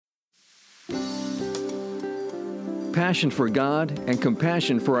passion for God and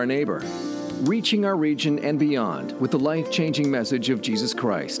compassion for our neighbor, reaching our region and beyond with the life-changing message of Jesus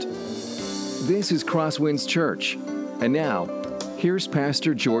Christ. This is CrossWinds Church, and now, here's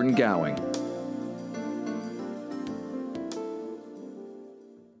Pastor Jordan Gowing.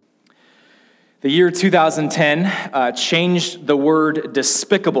 The year 2010 changed the word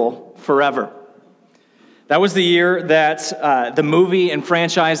despicable forever. That was the year that the movie and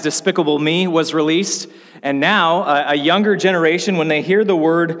franchise Despicable Me was released. And now, a younger generation, when they hear the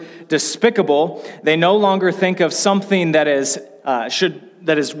word despicable, they no longer think of something that is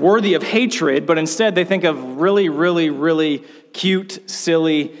worthy of hatred, but instead they think of really cute,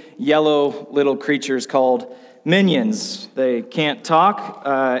 silly, yellow little creatures called minions. They can't talk,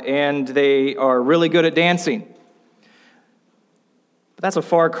 and they are really good at dancing. But that's a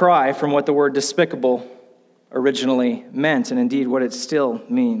far cry from what the word despicable originally meant, and indeed what it still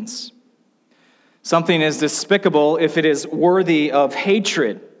means. Something is despicable if it is worthy of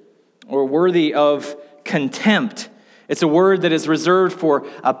hatred or worthy of contempt. It's a word that is reserved for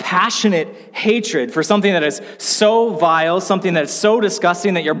a passionate hatred, for something that is so vile, something that is so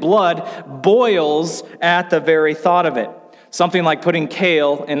disgusting that your blood boils at the very thought of it. Something like putting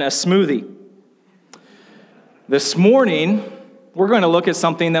kale in a smoothie. This morning, we're going to look at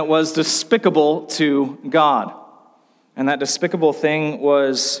something that was despicable to God. And that despicable thing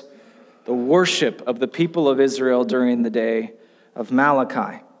was the worship of the people of Israel during the day of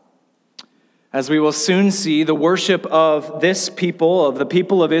Malachi. As we will soon see, the worship of this people, of the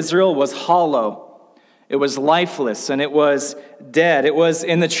people of Israel, was hollow. It was lifeless, and it was dead. It was,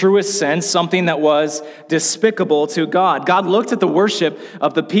 in the truest sense, something that was despicable to God. God looked at the worship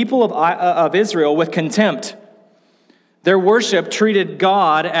of the people of Israel with contempt. Their worship treated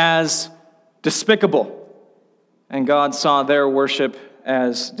God as despicable, and God saw their worship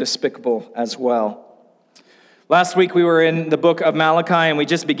as despicable as well. Last week we were in the book of Malachi, and we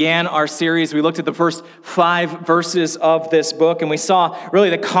just began our series. We looked at the first 5 verses of this book, and we saw really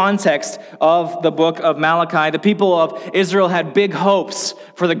the context of the book of Malachi. The people of Israel had big hopes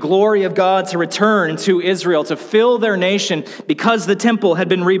for the glory of God to return to Israel, to fill their nation because the temple had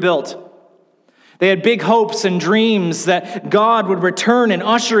been rebuilt. They had big hopes and dreams that God would return and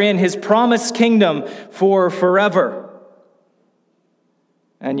usher in his promised kingdom for forever.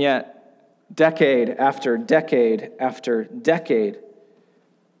 And yet, decade after decade after decade,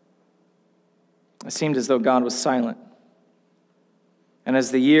 it seemed as though God was silent. And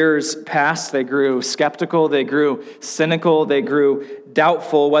as the years passed, they grew skeptical, they grew cynical, they grew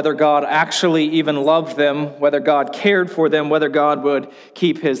doubtful whether God actually even loved them, whether God cared for them, whether God would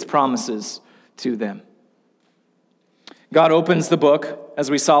keep his promises to them. God opens the book, as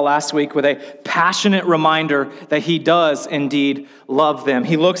we saw last week, with a passionate reminder that he does indeed love them.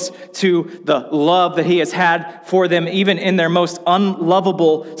 He looks to the love that he has had for them, even in their most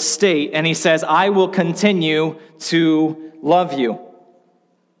unlovable state, and he says, I will continue to love you.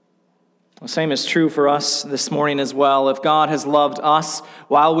 The same is true for us this morning as well. If God has loved us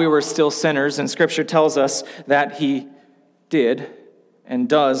while we were still sinners, and Scripture tells us that he did and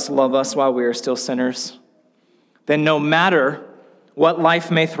does love us while we are still sinners, then no matter what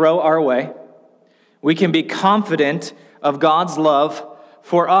life may throw our way, we can be confident of God's love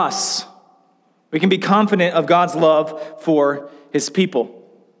for us. We can be confident of God's love for his people.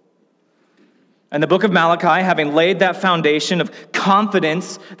 And the book of Malachi, having laid that foundation of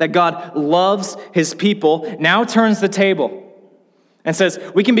confidence that God loves his people, now turns the table and says,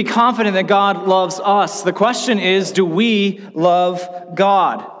 we can be confident that God loves us. The question is, do we love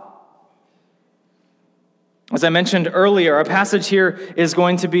God? As I mentioned earlier, our passage here is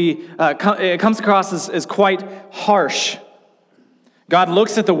going to be, it comes across as quite harsh. God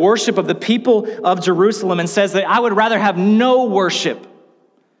looks at the worship of the people of Jerusalem and says that I would rather have no worship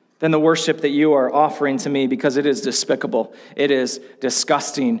than the worship that you are offering to me, because it is despicable, it is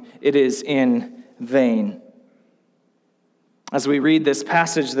disgusting, it is in vain. As we read this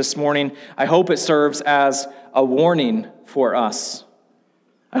passage this morning, I hope it serves as a warning for us.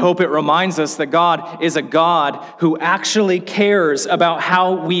 I hope it reminds us that God is a God who actually cares about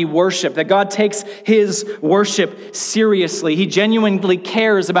how we worship, that God takes his worship seriously. He genuinely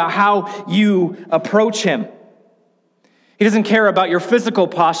cares about how you approach him. He doesn't care about your physical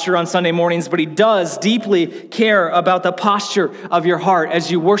posture on Sunday mornings, but he does deeply care about the posture of your heart as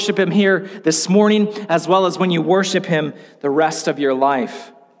you worship him here this morning, as well as when you worship him the rest of your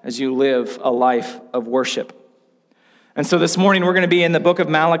life, as you live a life of worship. And so this morning, we're going to be in the book of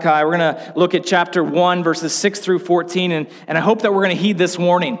Malachi. We're going to look at chapter 1, verses 6 through 14, and I hope that we're going to heed this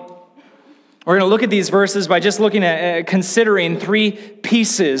warning. We're going to look at these verses by just looking at considering 3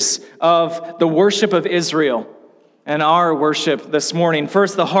 pieces of the worship of Israel. and our worship this morning.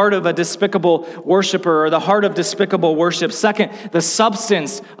 First, the heart of a despicable worshiper, or the heart of despicable worship. Second, the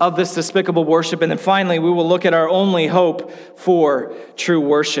substance of this despicable worship. And then finally, we will look at our only hope for true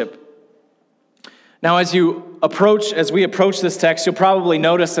worship. Now, as we approach this text, you'll probably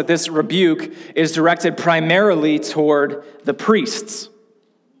notice that this rebuke is directed primarily toward the priests.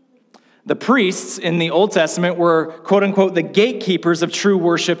 The priests in the Old Testament were, quote unquote, the gatekeepers of true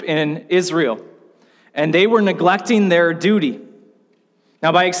worship in Israel. And they were neglecting their duty.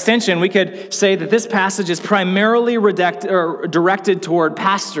 Now, by extension, we could say that this passage is primarily directed toward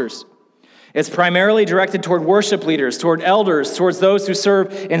pastors. It's primarily directed toward worship leaders, toward elders, towards those who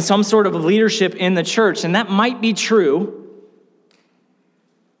serve in some sort of leadership in the church. And that might be true.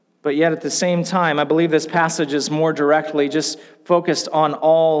 But yet at the same time, I believe this passage is more directly just focused on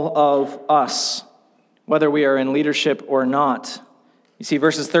all of us, whether we are in leadership or not. You see,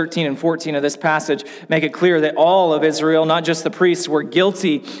 verses 13 and 14 of this passage make it clear that all of Israel, not just the priests, were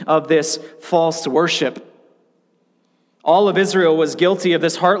guilty of this false worship. All of Israel was guilty of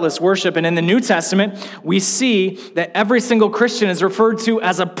this heartless worship. And in the New Testament, we see that every single Christian is referred to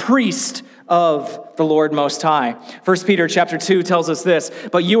as a priest of the Lord Most High. 1 Peter chapter 2 tells us this: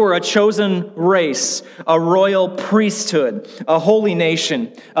 "But you are a chosen race, a royal priesthood, a holy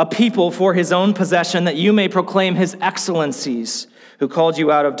nation, a people for his own possession, that you may proclaim his excellencies, who called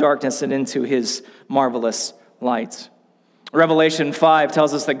you out of darkness and into his marvelous light." Revelation 5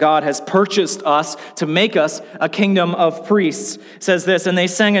 tells us that God has purchased us to make us a kingdom of priests. It says this: "And they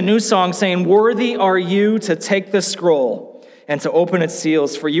sang a new song, saying, 'Worthy are you to take the scroll and to open its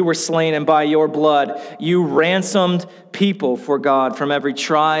seals, for you were slain, and by your blood you ransomed people for God from every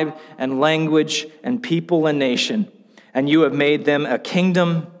tribe and language and people and nation. And you have made them a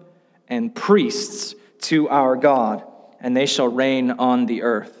kingdom and priests to our God, and they shall reign on the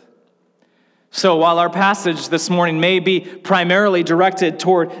earth.'" So while our passage this morning may be primarily directed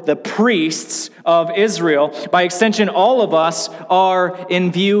toward the priests of Israel, by extension, all of us are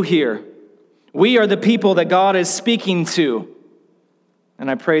in view here. We are the people that God is speaking to.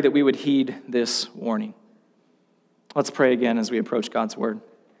 And I pray that we would heed this warning. Let's pray again as we approach God's word.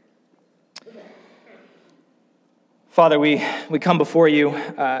 Father, we come before you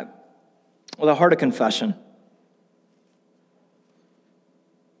with a heart of confession.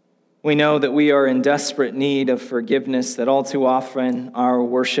 We know that we are in desperate need of forgiveness, that all too often our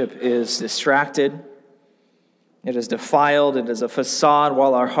worship is distracted, it is defiled, it is a facade,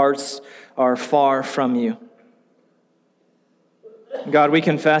 while our hearts are far from you. God, we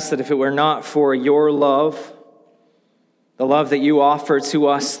confess that if it were not for your love, the love that you offer to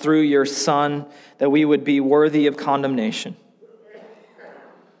us through your Son, that we would be worthy of condemnation.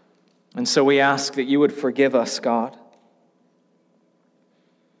 And so we ask that you would forgive us, God.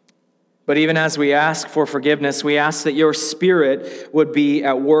 But even as we ask for forgiveness, we ask that your Spirit would be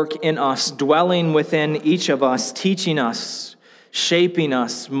at work in us, dwelling within each of us, teaching us, shaping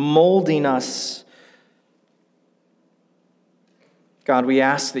us, molding us. God, we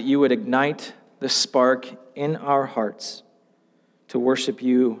ask that you would ignite the spark in our hearts to worship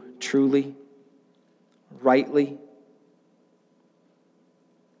you truly, rightly.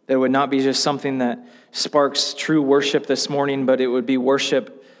 That it would not be just something that sparks true worship this morning, but it would be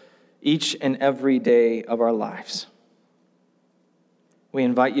worship each and every day of our lives. We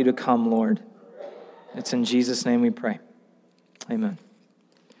invite you to come, Lord. It's in Jesus' name we pray. Amen.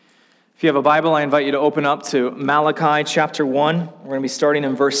 If you have a Bible, I invite you to open up to Malachi chapter 1. We're going to be starting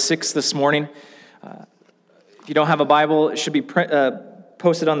in verse 6 this morning. If you don't have a Bible, it should be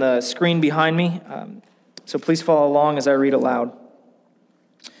posted on the screen behind me. So please follow along as I read aloud.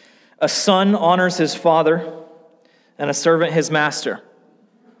 "A son honors his father, and a servant his master.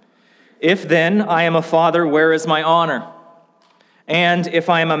 If then I am a father, where is my honor? And if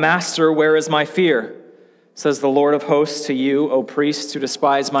I am a master, where is my fear? Says the Lord of hosts to you, O priests who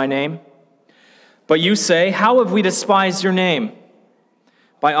despise my name. But you say, how have we despised your name?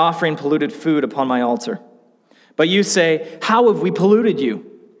 By offering polluted food upon my altar. But you say, how have we polluted you?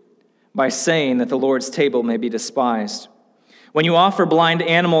 By saying that the Lord's table may be despised. When you offer blind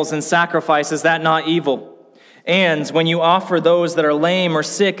animals in sacrifice, is that not evil? And when you offer those that are lame or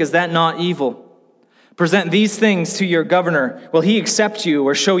sick, is that not evil? Present these things to your governor. Will he accept you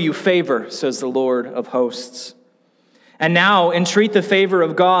or show you favor, says the Lord of hosts. And now entreat the favor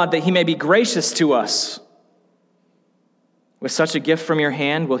of God that he may be gracious to us. With such a gift from your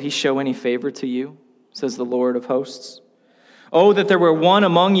hand, will he show any favor to you, says the Lord of hosts. Oh, that there were one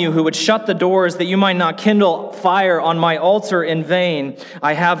among you who would shut the doors, that you might not kindle fire on my altar in vain.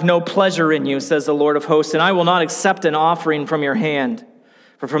 I have no pleasure in you, says the Lord of hosts, and I will not accept an offering from your hand.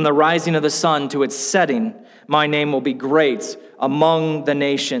 For from the rising of the sun to its setting, my name will be great among the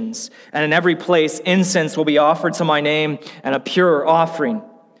nations. And in every place incense will be offered to my name, and a pure offering.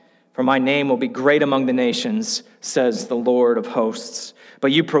 For my name will be great among the nations, says the Lord of hosts.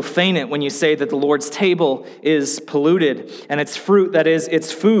 But you profane it when you say that the Lord's table is polluted, and its fruit, that is,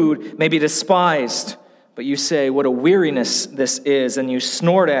 its food, may be despised. But you say, what a weariness this is, and you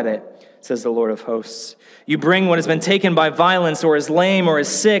snort at it, says the Lord of hosts. You bring what has been taken by violence, or is lame, or is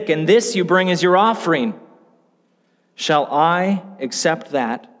sick, and this you bring as your offering. Shall I accept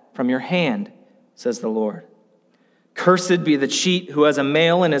that from your hand, says the Lord? Cursed be the cheat who has a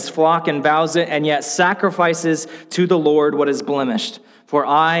male in his flock and vows it, and yet sacrifices to the Lord what is blemished. For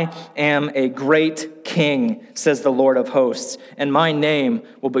I am a great king, says the Lord of hosts, and my name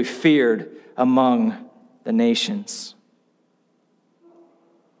will be feared among the nations.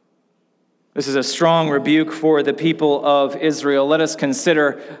 This is a strong rebuke for the people of Israel. Let us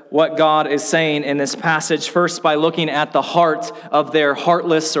consider what God is saying in this passage, first by looking at the heart of their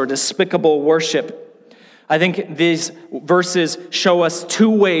heartless or despicable worship. I think these verses show us two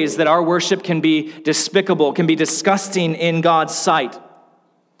ways that our worship can be despicable, can be disgusting in God's sight.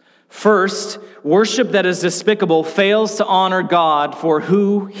 First, worship that is despicable fails to honor God for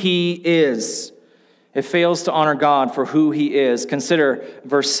who he is. It fails to honor God for who he is. Consider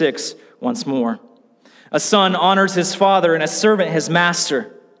verse 6 once more. A son honors his father, and a servant his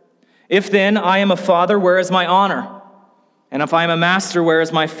master. If then I am a father, where is my honor? And if I am a master, where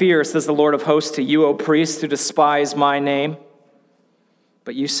is my fear? Says the Lord of hosts to you, O priests, who despise my name.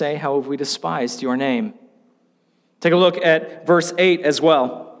 But you say, how have we despised your name? Take a look at verse 8 as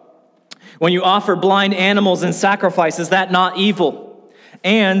well. When you offer blind animals in sacrifice, is that not evil?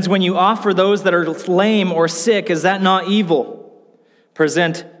 And when you offer those that are lame or sick, is that not evil?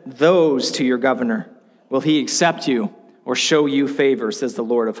 Present those to your governor. Will he accept you or show you favor, says the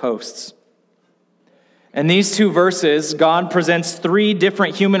Lord of hosts. In these two verses, God presents three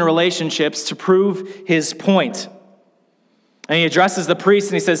different human relationships to prove his point. And he addresses the priests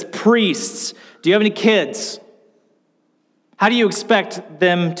and he says, priests, do you have any kids? How do you expect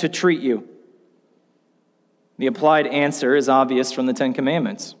them to treat you? The applied answer is obvious from the Ten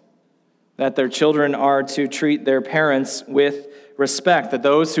Commandments, that their children are to treat their parents with respect, that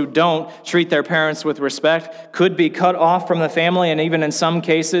those who don't treat their parents with respect could be cut off from the family, and even in some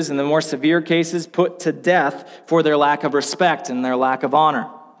cases, in the more severe cases, put to death for their lack of respect and their lack of honor.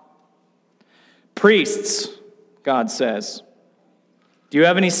 Priests, God says, do you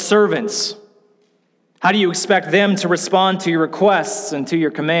have any servants? How do you expect them to respond to your requests and to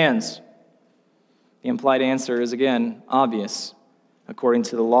your commands? The implied answer is, again, obvious. According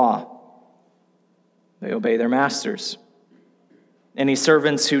to the law, they obey their masters. Any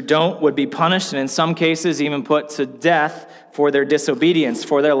servants who don't would be punished, and in some cases even put to death for their disobedience,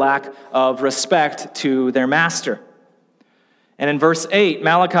 for their lack of respect to their master. And in verse 8,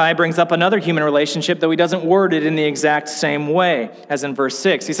 Malachi brings up another human relationship, though he doesn't word it in the exact same way as in verse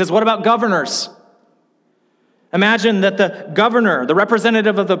 6. He says, what about governors? Imagine that the governor, the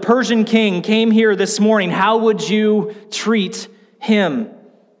representative of the Persian king, came here this morning. How would you treat him?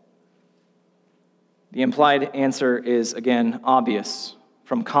 The implied answer is, again, obvious.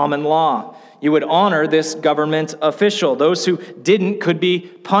 From common law, you would honor this government official. Those who didn't could be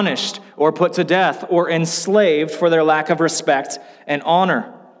punished or put to death or enslaved for their lack of respect and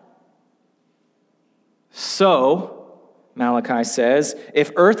honor. So, Malachi says,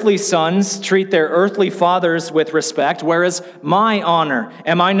 if earthly sons treat their earthly fathers with respect, where is my honor?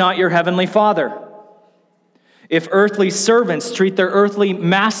 Am I not your heavenly Father? If earthly servants treat their earthly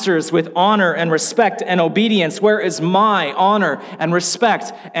masters with honor and respect and obedience, where is my honor and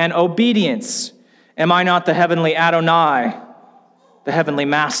respect and obedience? Am I not the heavenly Adonai, the heavenly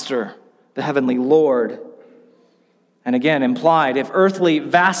Master, the heavenly Lord? And again, implied, if earthly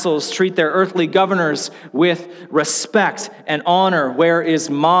vassals treat their earthly governors with respect and honor, where is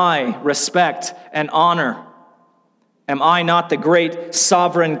my respect and honor? Am I not the great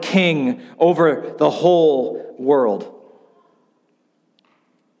sovereign king over the whole world?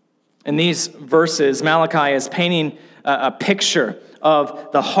 In these verses, Malachi is painting a picture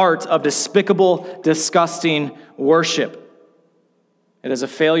of the heart of despicable, disgusting worship. It is a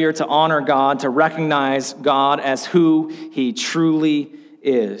failure to honor God, to recognize God as who he truly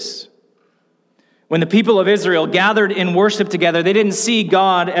is. When the people of Israel gathered in worship together, they didn't see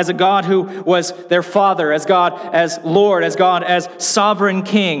God as a God who was their Father, as God as Lord, as God as sovereign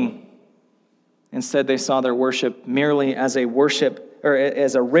King. Instead, they saw their worship merely as a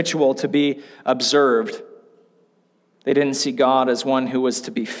ritual to be observed. They didn't see God as one who was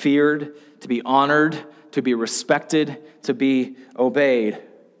to be feared, to be honored, to be respected, to be obeyed.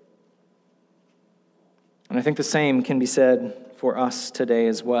 And I think the same can be said for us today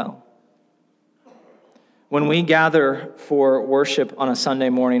as well. When we gather for worship on a Sunday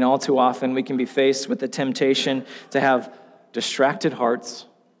morning, all too often we can be faced with the temptation to have distracted hearts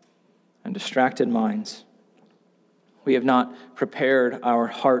and distracted minds. We have not prepared our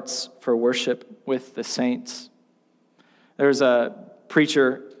hearts for worship with the saints. There's a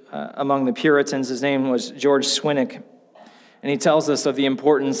preacher among the Puritans. His name was George Swinnock. And he tells us of the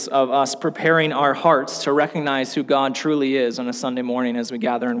importance of us preparing our hearts to recognize who God truly is on a Sunday morning as we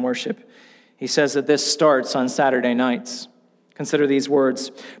gather and worship. He says that this starts on Saturday nights. Consider these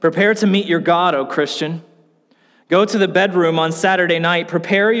words. Prepare to meet your God, O Christian. Go to the bedroom on Saturday night.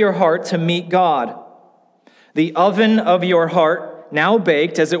 Prepare your heart to meet God. The oven of your heart, now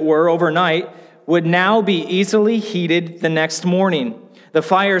baked, as it were, overnight, would now be easily heated the next morning. The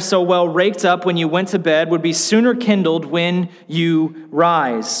fire so well raked up when you went to bed would be sooner kindled when you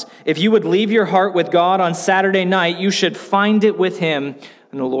rise. If you would leave your heart with God on Saturday night, you should find it with him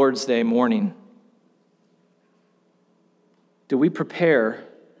on the Lord's Day morning. Do we prepare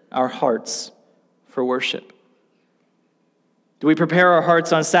our hearts for worship? Do we prepare our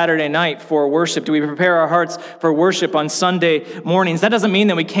hearts on Saturday night for worship? Do we prepare our hearts for worship on Sunday mornings? That doesn't mean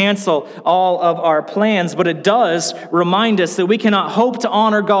that we cancel all of our plans, but it does remind us that we cannot hope to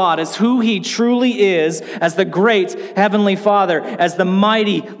honor God as who he truly is, as the great Heavenly Father, as the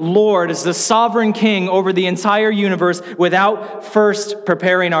mighty Lord, as the sovereign King over the entire universe, without first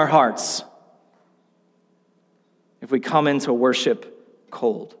preparing our hearts. If we come into worship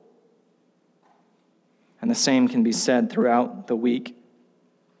cold. And the same can be said throughout the week.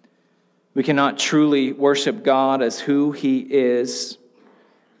 We cannot truly worship God as who he is,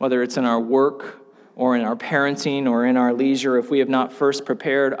 whether it's in our work or in our parenting or in our leisure, if we have not first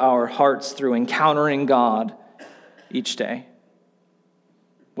prepared our hearts through encountering God each day,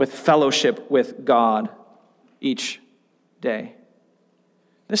 with fellowship with God each day.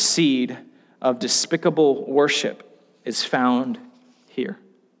 The seed of despicable worship is found here.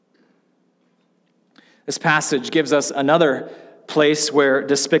 This passage gives us another place where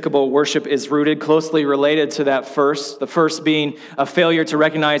despicable worship is rooted, closely related to that first. The first being a failure to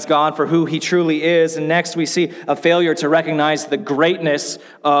recognize God for who he truly is. And next we see a failure to recognize the greatness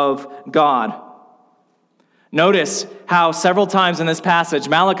of God. Notice how several times in this passage,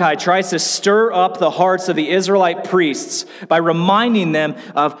 Malachi tries to stir up the hearts of the Israelite priests by reminding them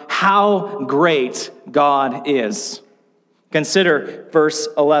of how great God is. Consider verse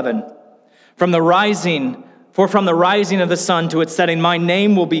 11. For from the rising of the sun to its setting, my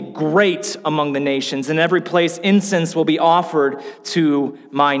name will be great among the nations. In every place incense will be offered to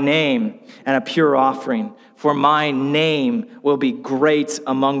my name, and a pure offering. For my name will be great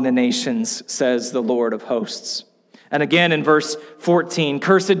among the nations, says the Lord of hosts. And again in verse 14,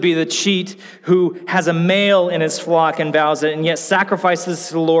 cursed be the cheat who has a male in his flock and vows it, and yet sacrifices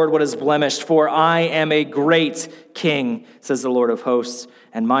to the Lord what is blemished. For I am a great king, says the Lord of hosts,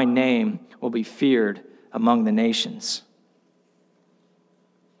 and my name will be feared among the nations.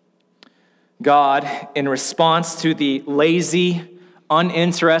 God, in response to the lazy,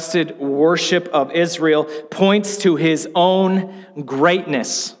 uninterested worship of Israel, points to his own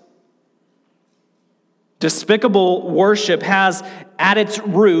greatness. Despicable worship has at its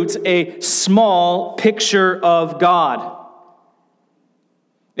root a small picture of God.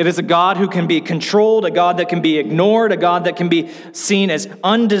 It is a God who can be controlled, a God that can be ignored, a God that can be seen as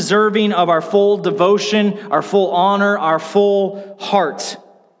undeserving of our full devotion, our full honor, our full heart.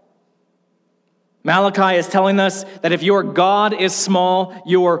 Malachi is telling us that if your God is small,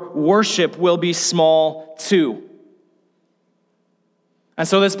 your worship will be small too. And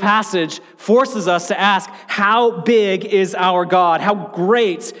so this passage forces us to ask, how big is our God? How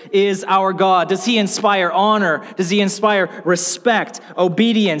great is our God? Does he inspire honor? Does he inspire respect,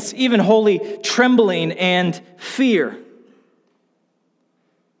 obedience, even holy trembling and fear?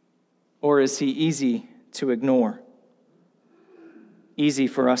 Or is he easy to ignore? Easy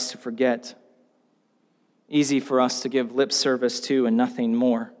for us to forget? Easy for us to give lip service to and nothing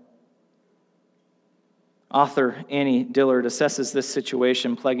more? Author Annie Dillard assesses this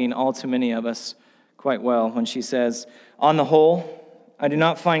situation plaguing all too many of us quite well when she says, on the whole, I do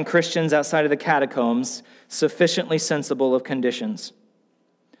not find Christians outside of the catacombs sufficiently sensible of conditions.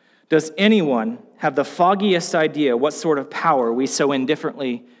 Does anyone have the foggiest idea what sort of power we so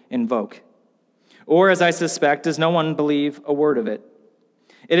indifferently invoke? Or, as I suspect, does no one believe a word of it?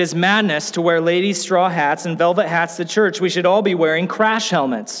 It is madness to wear ladies' straw hats and velvet hats to church. We should all be wearing crash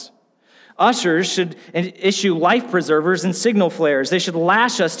helmets. Ushers should issue life preservers and signal flares. They should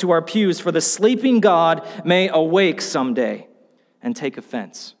lash us to our pews, for the sleeping God may awake someday and take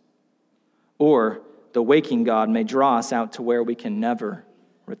offense. Or the waking God may draw us out to where we can never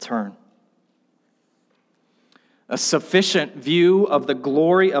return. A sufficient view of the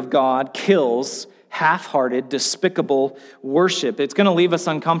glory of God kills half-hearted, despicable worship. It's going to leave us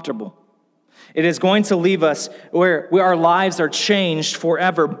uncomfortable. It is going to leave us where our lives are changed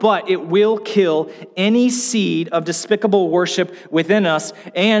forever, but it will kill any seed of despicable worship within us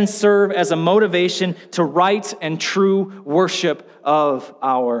and serve as a motivation to right and true worship of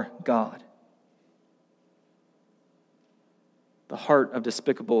our God. The heart of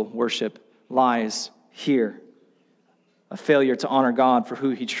despicable worship lies here. A failure to honor God for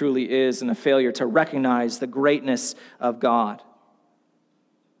who He truly is and a failure to recognize the greatness of God.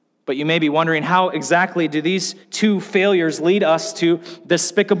 But you may be wondering, how exactly do these two failures lead us to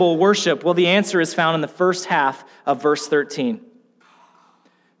despicable worship? Well, the answer is found in the first half of verse 13.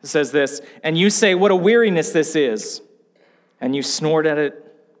 It says this, "And you say, 'What a weariness this is,' and you snort at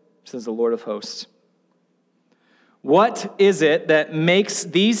it," says the Lord of hosts." What is it that makes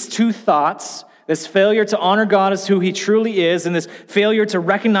these two thoughts, this failure to honor God as who He truly is, and this failure to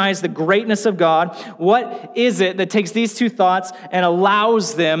recognize the greatness of God, what is it that takes these two thoughts and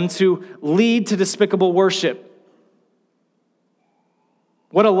allows them to lead to despicable worship?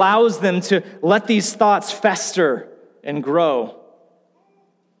 What allows them to let these thoughts fester and grow?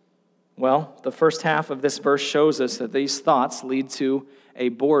 Well, the first half of this verse shows us that these thoughts lead to a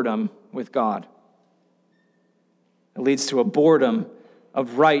boredom with God. It leads to a boredom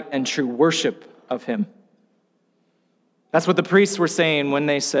of right and true worship of Him. That's what the priests were saying when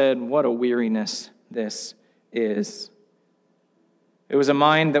they said, "What a weariness this is." It was a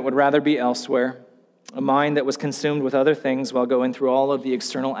mind that would rather be elsewhere, a mind that was consumed with other things while going through all of the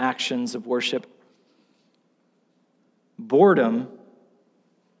external actions of worship. Boredom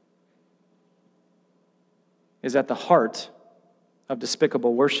is at the heart of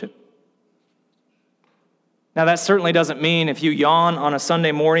despicable worship. Now, that certainly doesn't mean if you yawn on a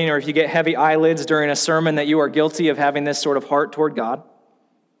Sunday morning or if you get heavy eyelids during a sermon that you are guilty of having this sort of heart toward God.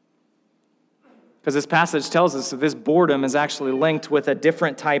 Because this passage tells us that this boredom is actually linked with a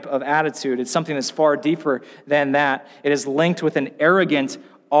different type of attitude. It's something that's far deeper than that. It is linked with an arrogant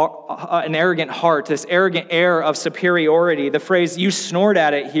heart, this arrogant air of superiority. The phrase "you snort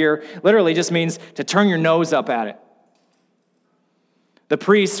at it" here literally just means to turn your nose up at it. The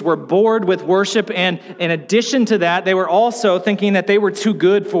priests were bored with worship, and in addition to that, they were also thinking that they were too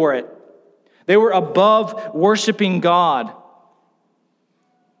good for it. They were above worshiping God.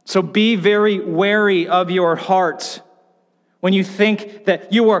 So be very wary of your heart when you think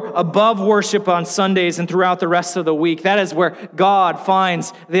that you are above worship on Sundays and throughout the rest of the week. That is where God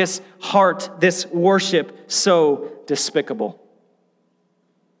finds this heart, this worship so despicable.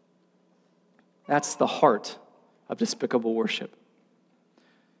 That's the heart of despicable worship.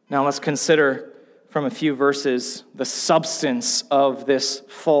 Now let's consider from a few verses the substance of this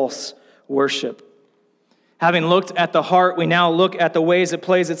false worship. Having looked at the heart, we now look at the ways it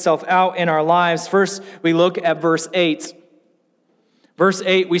plays itself out in our lives. First, we look at verse 8. Verse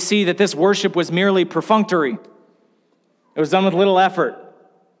 8, we see that this worship was merely perfunctory. It was done with little effort.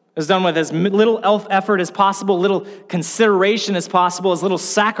 It was done with as little effort as possible, little consideration as possible, as little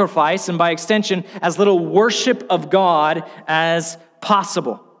sacrifice, and by extension, as little worship of God as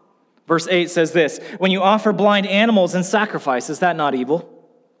possible. Verse 8 says this, "When you offer blind animals in sacrifice, is that not evil?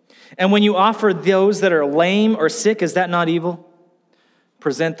 And when you offer those that are lame or sick, is that not evil?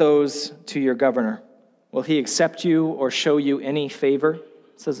 Present those to your governor. Will he accept you or show you any favor?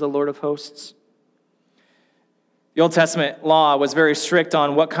 Says the Lord of hosts." The Old Testament law was very strict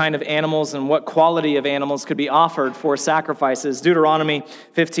on what kind of animals and what quality of animals could be offered for sacrifices. Deuteronomy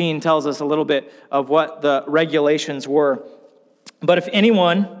 15 tells us a little bit of what the regulations were. But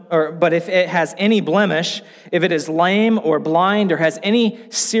if it has any blemish, if it is lame or blind or has any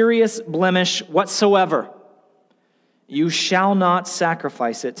serious blemish whatsoever, you shall not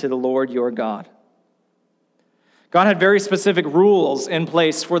sacrifice it to the Lord your God. God had very specific rules in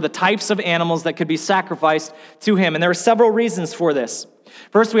place for the types of animals that could be sacrificed to Him, and there are several reasons for this.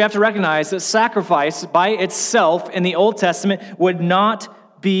 First, we have to recognize that sacrifice by itself in the Old Testament would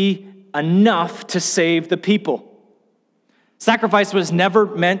not be enough to save the people. Sacrifice was never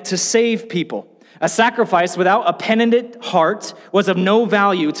meant to save people. A sacrifice without a penitent heart was of no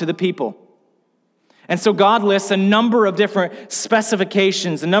value to the people. And so God lists a number of different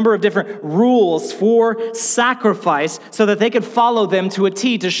specifications, a number of different rules for sacrifice so that they could follow them to a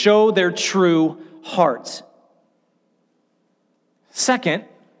T to show their true heart. Second,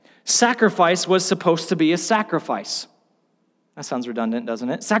 sacrifice was supposed to be a sacrifice. That sounds redundant, doesn't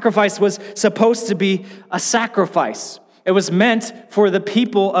it? Sacrifice was supposed to be a sacrifice. It was meant for the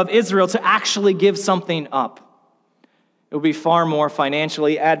people of Israel to actually give something up. It would be far more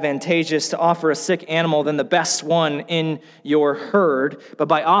financially advantageous to offer a sick animal than the best one in your herd. But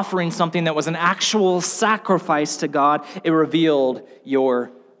by offering something that was an actual sacrifice to God, it revealed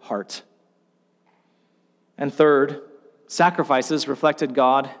your heart. And third, sacrifices reflected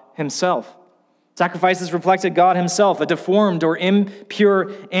God himself. Sacrifices reflected God himself. A deformed or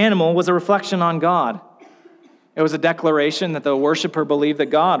impure animal was a reflection on God. It was a declaration that the worshiper believed that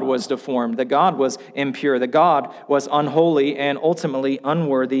God was deformed, that God was impure, that God was unholy and ultimately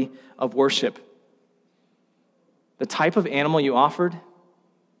unworthy of worship. The type of animal you offered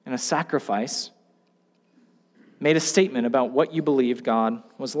in a sacrifice made a statement about what you believed God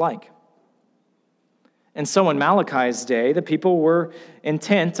was like. And so in Malachi's day, the people were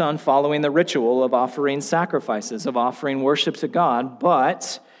intent on following the ritual of offering sacrifices, of offering worship to God,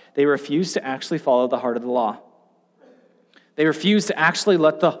 but they refused to actually follow the heart of the law. They refused to actually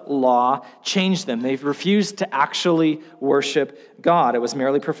let the law change them. They refused to actually worship God. It was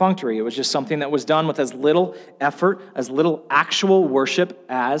merely perfunctory. It was just something that was done with as little effort, as little actual worship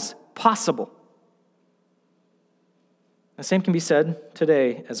as possible. The same can be said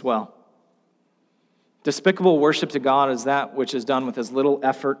today as well. Despicable worship to God is that which is done with as little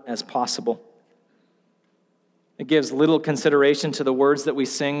effort as possible. It gives little consideration to the words that we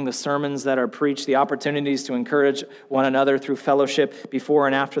sing, the sermons that are preached, the opportunities to encourage one another through fellowship before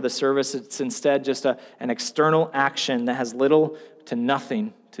and after the service. It's instead just an external action that has little to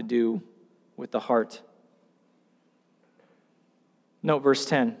nothing to do with the heart. Note verse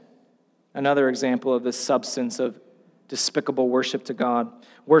 10, another example of this substance of despicable worship to God,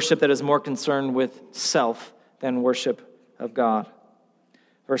 worship that is more concerned with self than worship of God.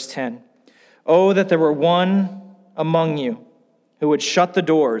 Verse 10, "Oh, that there were one among you who would shut the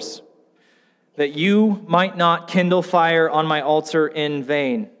doors, that you might not kindle fire on my altar in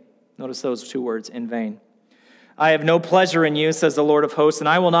vain." Notice those two words, in vain. "I have no pleasure in you, says the Lord of hosts, and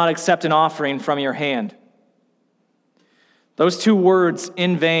I will not accept an offering from your hand." Those two words,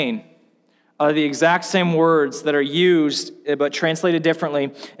 in vain, are the exact same words that are used, but translated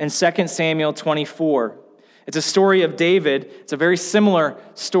differently, in 2 Samuel 24. It's a story of David. It's a very similar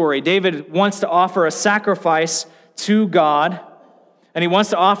story. David wants to offer a sacrifice to God, and he wants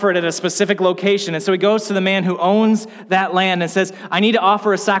to offer it at a specific location. And so he goes to the man who owns that land and says, "I need to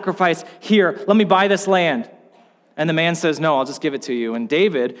offer a sacrifice here. Let me buy this land." And the man says, "No, I'll just give it to you." And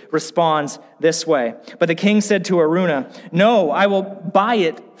David responds this way. But the king said to Araunah, "No, I will buy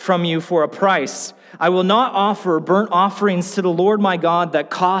it from you for a price. I will not offer burnt offerings to the Lord my God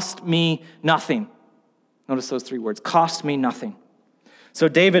that cost me nothing." Notice those three words, cost me nothing. So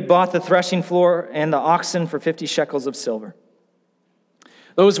David bought the threshing floor and the oxen for 50 shekels of silver.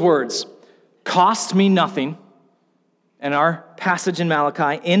 Those words, cost me nothing, and our passage in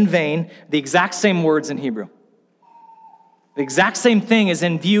Malachi, in vain, the exact same words in Hebrew. The exact same thing is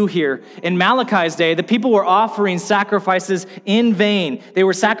in view here. In Malachi's day, the people were offering sacrifices in vain. They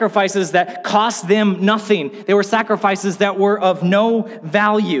were sacrifices that cost them nothing. They were sacrifices that were of no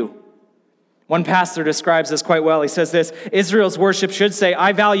value. One pastor describes this quite well. He says this, "Israel's worship should say,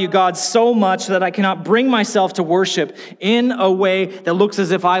 I value God so much that I cannot bring myself to worship in a way that looks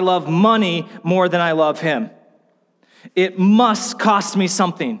as if I love money more than I love him. It must cost me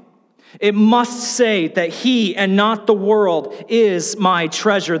something. It must say that he and not the world is my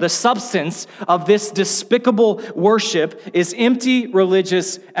treasure." The substance of this despicable worship is empty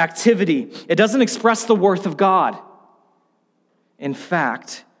religious activity. It doesn't express the worth of God. In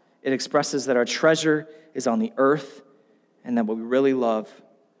fact, it expresses that our treasure is on the earth and that what we really love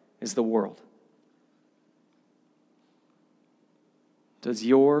is the world. Does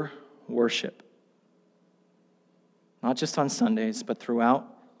your worship, not just on Sundays, but throughout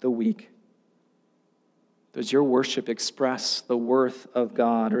the week, does your worship express the worth of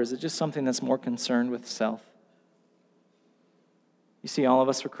God, or is it just something that's more concerned with self? You see, all of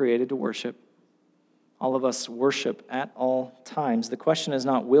us were created to worship. All of us worship at all times. The question is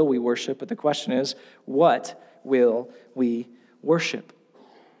not will we worship, but the question is what will we worship?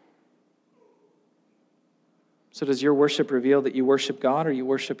 So does your worship reveal that you worship God or you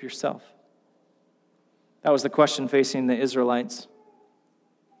worship yourself? That was the question facing the Israelites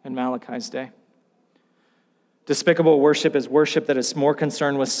in Malachi's day. Despicable worship is worship that is more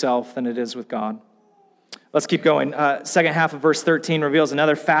concerned with self than it is with God. Let's keep going. Second half of verse 13 reveals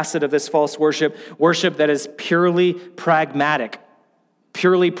another facet of this false worship, worship that is purely pragmatic.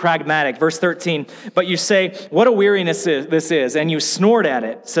 Purely pragmatic. Verse 13, but you say, what a weariness this is, and you snort at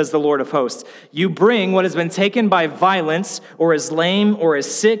it, says the Lord of hosts. You bring what has been taken by violence, or is lame, or is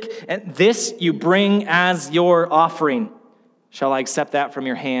sick, and this you bring as your offering. Shall I accept that from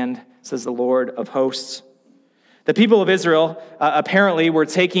your hand, says the Lord of hosts? The people of Israel apparently were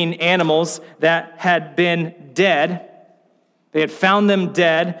taking animals that had been dead. They had found them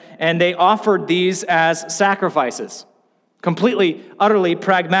dead, and they offered these as sacrifices. Completely, utterly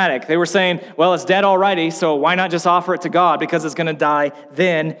pragmatic. They were saying, well, it's dead already, so why not just offer it to God because it's going to die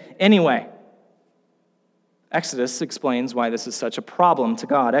then anyway? Exodus explains why this is such a problem to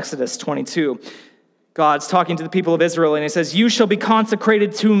God. Exodus 22, God's talking to the people of Israel, and he says, you shall be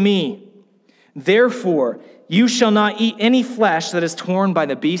consecrated to me. Therefore, you shall not eat any flesh that is torn by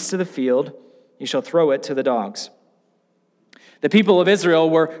the beasts of the field. You shall throw it to the dogs. The people of Israel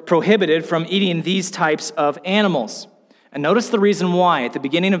were prohibited from eating these types of animals. And notice the reason why. At the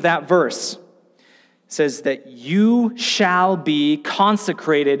beginning of that verse, it says that you shall be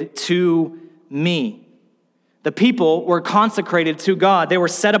consecrated to me. The people were consecrated to God. They were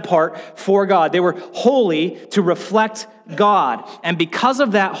set apart for God. They were holy to reflect God. And because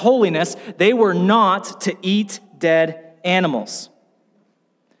of that holiness, they were not to eat dead animals.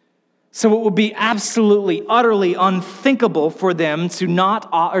 So it would be absolutely, utterly unthinkable for them to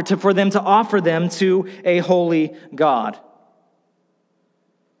offer them to a holy God.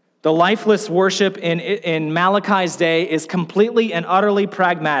 The lifeless worship in Malachi's day is completely and utterly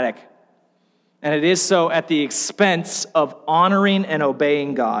pragmatic, and it is so at the expense of honoring and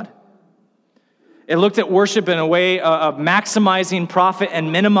obeying God. It looked at worship in a way of maximizing profit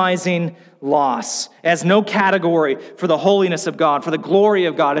and minimizing loss. It has no category for the holiness of God, for the glory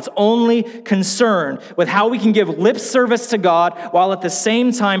of God. It's only concerned with how we can give lip service to God while at the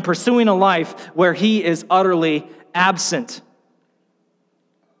same time pursuing a life where He is utterly absent.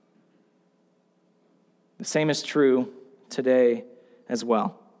 The same is true today as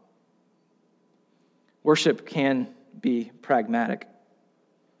well. Worship can be pragmatic.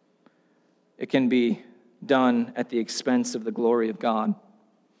 It can be done at the expense of the glory of God.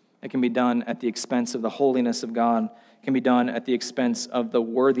 It can be done at the expense of the holiness of God. It can be done at the expense of the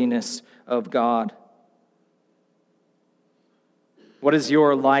worthiness of God. What does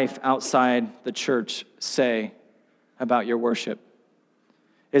your life outside the church say about your worship?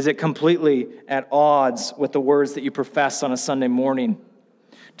 Is it completely at odds with the words that you profess on a Sunday morning?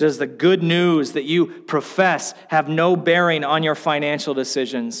 Does the good news that you profess have no bearing on your financial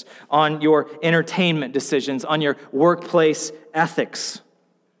decisions, on your entertainment decisions, on your workplace ethics?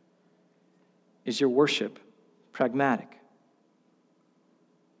 Is your worship pragmatic?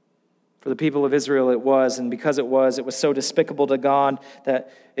 For the people of Israel it was, and because it was so despicable to God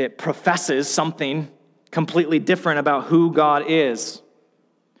that it professes something completely different about who God is.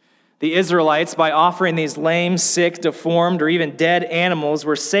 The Israelites, by offering these lame, sick, deformed, or even dead animals,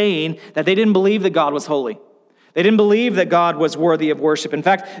 were saying that they didn't believe that God was holy. They didn't believe that God was worthy of worship. In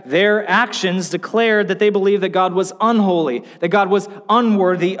fact, their actions declared that they believed that God was unholy, that God was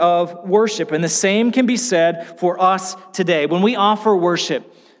unworthy of worship. And the same can be said for us today. When we offer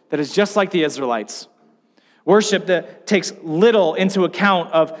worship that is just like the Israelites, worship that takes little into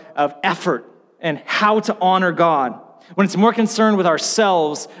account of effort and how to honor God, when it's more concerned with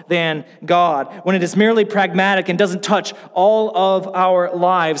ourselves than God, when it is merely pragmatic and doesn't touch all of our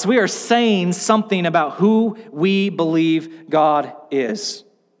lives, we are saying something about who we believe God is.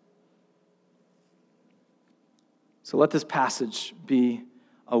 So let this passage be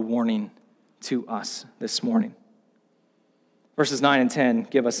a warning to us this morning. Verses 9 and 10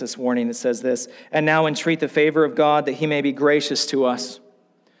 give us this warning. It says this, and now entreat the favor of God that He may be gracious to us.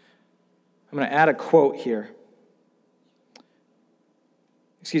 I'm going to add a quote here.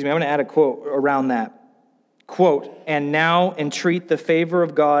 I'm going to add a quote around that. Quote, and now entreat the favor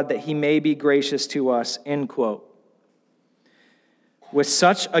of God that He may be gracious to us, end quote. With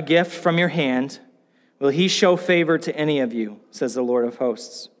such a gift from your hand, will He show favor to any of you, says the Lord of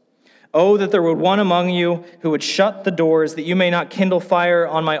hosts. Oh, that there were one among you who would shut the doors, that you may not kindle fire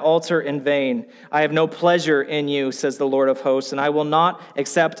on my altar in vain. I have no pleasure in you, says the Lord of hosts, and I will not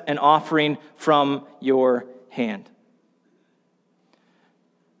accept an offering from your hand.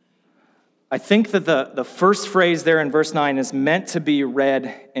 I think that the first phrase there in verse 9 is meant to be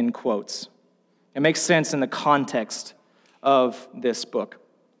read in quotes. It makes sense in the context of this book.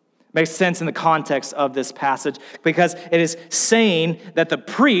 It makes sense in the context of this passage because it is saying that the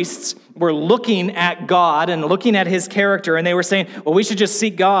priests were looking at God and looking at His character, and they were saying, well, we should just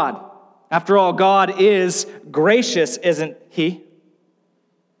seek God. After all, God is gracious, isn't He?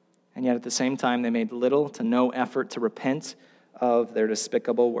 And yet at the same time, they made little to no effort to repent of their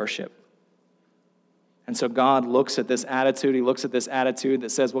despicable worship. And so God looks at this attitude. He looks at this attitude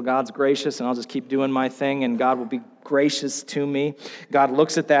that says, well, God's gracious, and I'll just keep doing my thing, and God will be gracious to me. God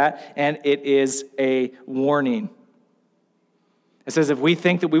looks at that, and it is a warning. It says if we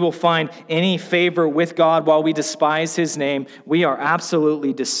think that we will find any favor with God while we despise his name, we are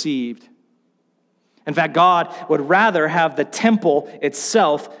absolutely deceived. In fact, God would rather have the temple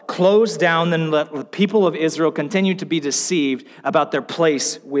itself closed down than let the people of Israel continue to be deceived about their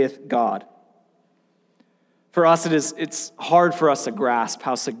place with God. For us, it's hard for us to grasp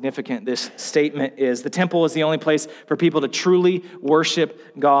how significant this statement is. The temple is the only place for people to truly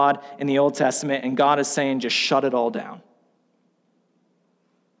worship God in the Old Testament, and God is saying, just shut it all down.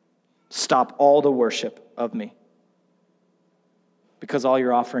 Stop all the worship of me, because all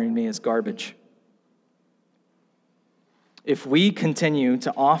you're offering me is garbage. If we continue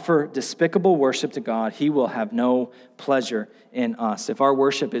to offer despicable worship to God, he will have no pleasure in us. If our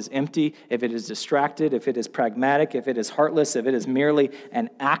worship is empty, if it is distracted, if it is pragmatic, if it is heartless, if it is merely an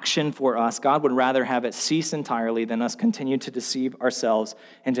action for us, God would rather have it cease entirely than us continue to deceive ourselves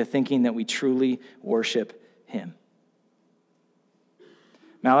into thinking that we truly worship him.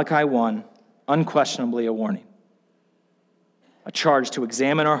 Malachi 1, unquestionably a warning. A charge to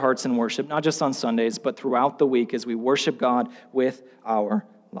examine our hearts in worship, not just on Sundays, but throughout the week as we worship God with our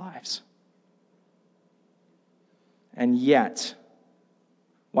lives. And yet,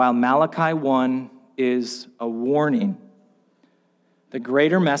 while Malachi 1 is a warning, the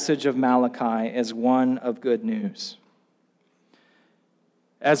greater message of Malachi is one of good news.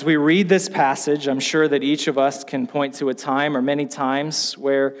 As we read this passage, I'm sure that each of us can point to a time or many times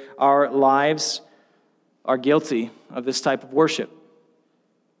where our lives are guilty of this type of worship,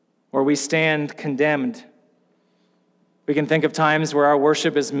 where we stand condemned. We can think of times where our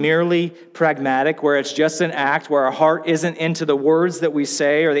worship is merely pragmatic, where it's just an act, where our heart isn't into the words that we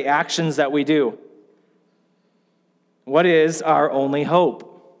say or the actions that we do. What is our only hope?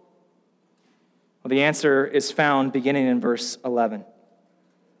 Well, the answer is found beginning in verse 11.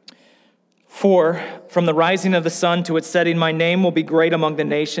 For from the rising of the sun to its setting, my name will be great among the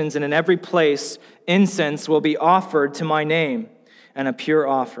nations, and in every place incense will be offered to my name, and a pure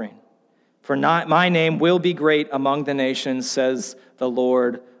offering. For my name will be great among the nations, says the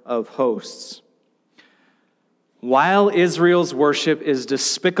Lord of hosts. While Israel's worship is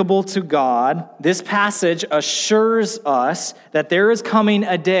despicable to God, this passage assures us that there is coming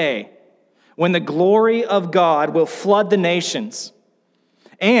a day when the glory of God will flood the nations.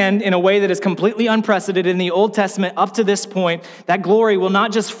 And in a way that is completely unprecedented in the Old Testament up to this point, that glory will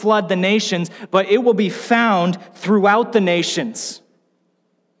not just flood the nations, but it will be found throughout the nations.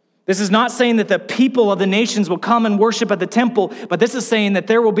 This is not saying that the people of the nations will come and worship at the temple, but this is saying that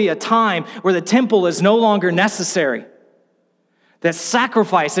there will be a time where the temple is no longer necessary. That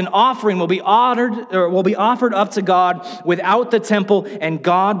sacrifice and offering will be offered up to God without the temple, and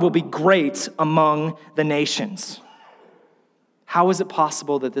God will be great among the nations. How is it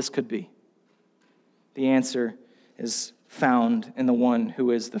possible that this could be? The answer is found in the one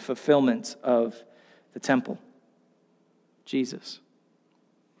who is the fulfillment of the temple, Jesus.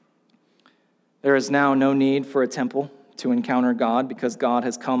 There is now no need for a temple to encounter God because God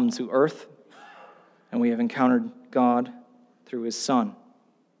has come to earth, and we have encountered God through his Son.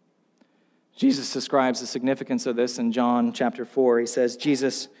 Jesus describes the significance of this in John chapter 4. It says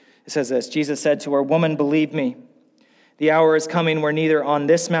this, Jesus said to her, "Woman, believe me, the hour is coming where neither on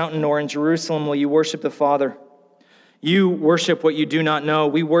this mountain nor in Jerusalem will you worship the Father. You worship what you do not know.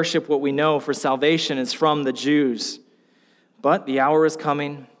 We worship what we know, for salvation is from the Jews. But the hour is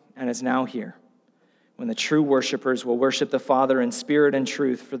coming and is now here, when the true worshipers will worship the Father in spirit and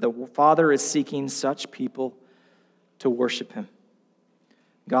truth, for the Father is seeking such people to worship him.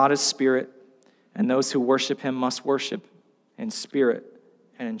 God is spirit, and those who worship him must worship in spirit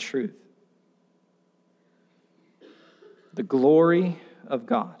and in truth." The glory of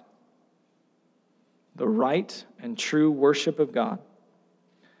God, the right and true worship of God,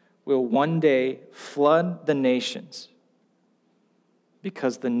 will one day flood the nations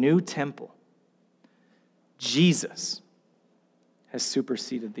because the new temple, Jesus, has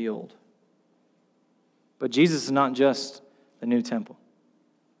superseded the old. But Jesus is not just the new temple.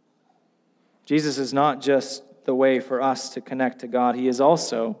 Jesus is not just the way for us to connect to God. He is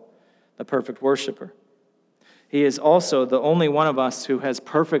also the perfect worshiper. He is also the only one of us who has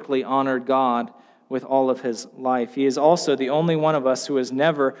perfectly honored God with all of his life. He is also the only one of us who has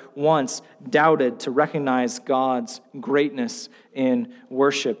never once doubted to recognize God's greatness in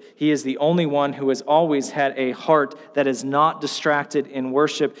worship. He is the only one who has always had a heart that is not distracted in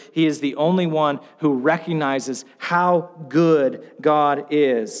worship. He is the only one who recognizes how good God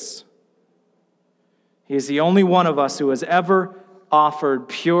is. He is the only one of us who has ever offered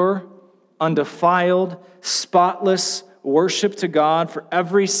pure, undefiled, spotless worship to God for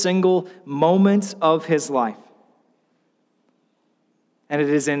every single moment of his life. And it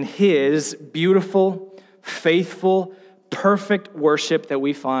is in his beautiful, faithful, perfect worship that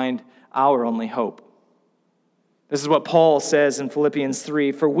we find our only hope. This is what Paul says in Philippians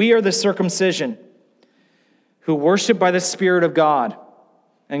 3, "For we are the circumcision who worship by the Spirit of God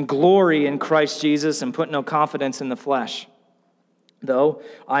and glory in Christ Jesus and put no confidence in the flesh, though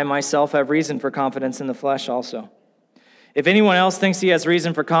I myself have reason for confidence in the flesh also. If anyone else thinks he has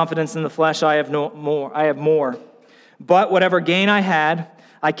reason for confidence in the flesh, I have more. But whatever gain I had,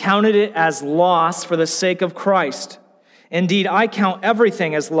 I counted it as loss for the sake of Christ. Indeed, I count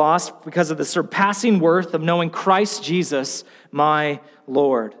everything as loss because of the surpassing worth of knowing Christ Jesus, my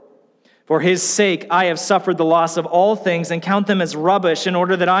Lord. For his sake, I have suffered the loss of all things and count them as rubbish in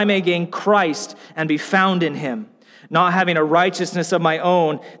order that I may gain Christ and be found in him, not having a righteousness of my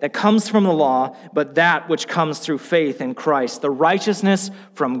own that comes from the law, but that which comes through faith in Christ, the righteousness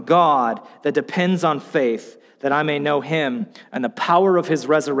from God that depends on faith, that I may know him and the power of his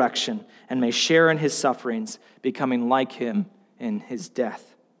resurrection and may share in his sufferings, becoming like him in his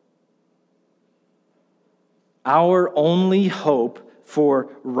death." Our only hope for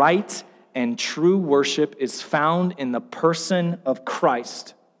right and true worship is found in the person of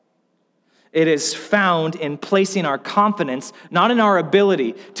Christ. It is found in placing our confidence, not in our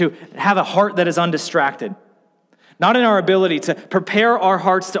ability to have a heart that is undistracted, not in our ability to prepare our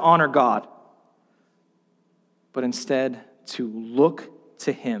hearts to honor God, but instead to look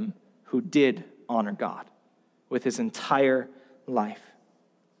to him who did honor God with his entire life.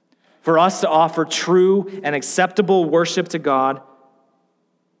 For us to offer true and acceptable worship to God,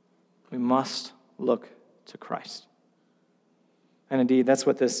 we must look to Christ. And indeed, that's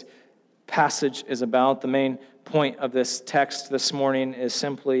what this passage is about. The main point of this text this morning is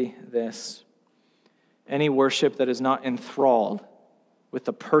simply this: any worship that is not enthralled with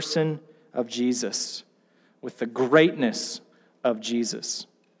the person of Jesus, with the greatness of Jesus,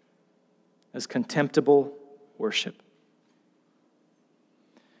 is contemptible worship.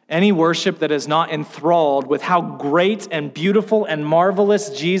 Any worship that is not enthralled with how great and beautiful and marvelous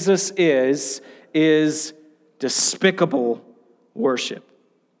Jesus is despicable worship.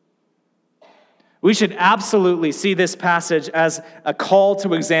 We should absolutely see this passage as a call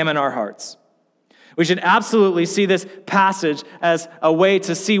to examine our hearts. We should absolutely see this passage as a way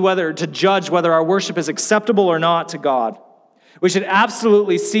to judge whether our worship is acceptable or not to God. We should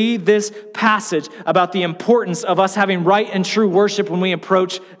absolutely see this passage about the importance of us having right and true worship when we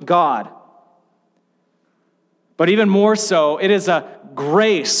approach God. But even more so, it is a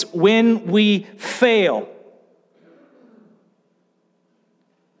grace when we fail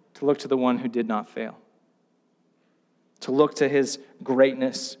to look to the one who did not fail, to look to his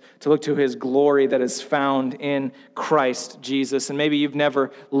greatness, to look to his glory that is found in Christ Jesus. And maybe you've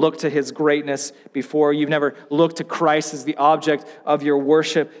never looked to his greatness before. You've never looked to Christ as the object of your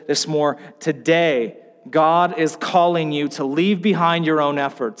worship this morning. Today, God is calling you to leave behind your own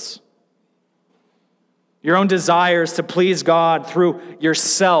efforts, your own desires to please God through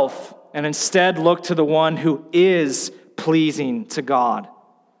yourself, and instead look to the one who is pleasing to God.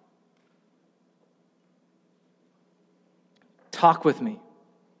 Talk with me.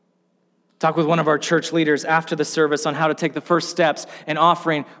 Talk with one of our church leaders after the service on how to take the first steps in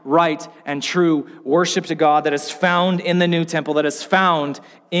offering right and true worship to God that is found in the new temple, that is found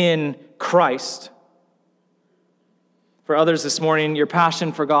in Christ. For others this morning, your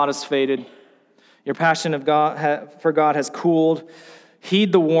passion for God has faded. Your passion for God has cooled.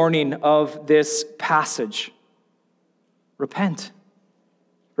 Heed the warning of this passage. Repent.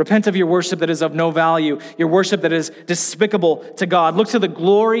 Repent of your worship that is of no value, your worship that is despicable to God. Look to the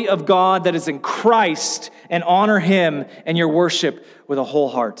glory of God that is in Christ and honor him in your worship with a whole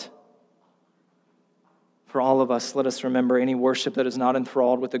heart. For all of us, let us remember any worship that is not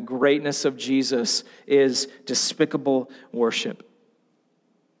enthralled with the greatness of Jesus is despicable worship.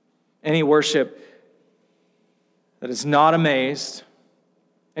 Any worship that is not amazed,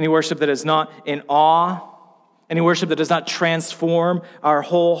 any worship that is not in awe, any worship that does not transform our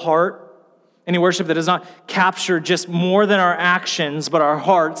whole heart, any worship that does not capture just more than our actions, but our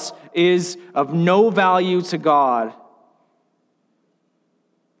hearts, is of no value to God.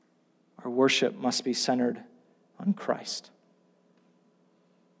 Our worship must be centered on Christ.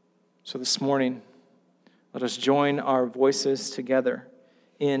 So this morning, let us join our voices together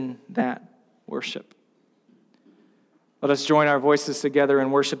in that worship. Let us join our voices together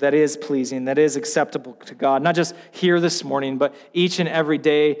in worship that is pleasing, that is acceptable to God, not just here this morning, but each and every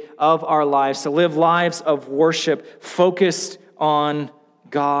day of our lives, to live lives of worship focused on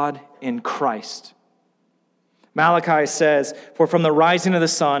God in Christ. Malachi says, "For from the rising of the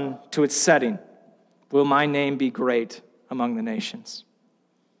sun to its setting will my name be great among the nations."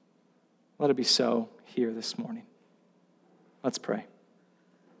 Let it be so here this morning. Let's pray.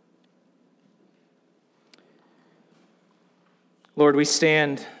 Lord, we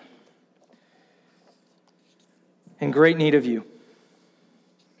stand in great need of you,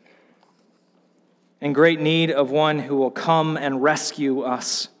 in great need of one who will come and rescue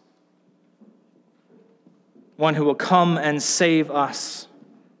us, one who will come and save us.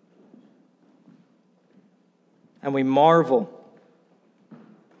 And we marvel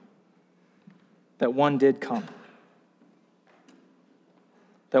that one did come,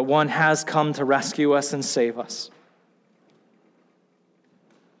 that one has come to rescue us and save us.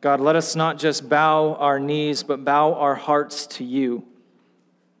 God, let us not just bow our knees, but bow our hearts to you.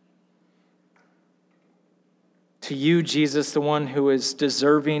 To you, Jesus, the one who is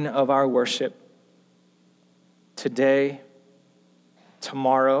deserving of our worship today,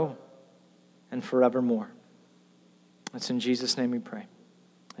 tomorrow, and forevermore. It's in Jesus' name we pray.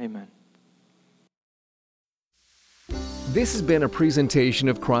 Amen. This has been a presentation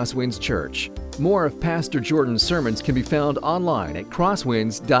of CrossWinds Church. More of Pastor Jordan's sermons can be found online at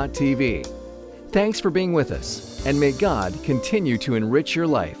crosswinds.tv. Thanks for being with us, and may God continue to enrich your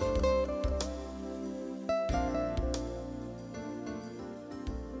life.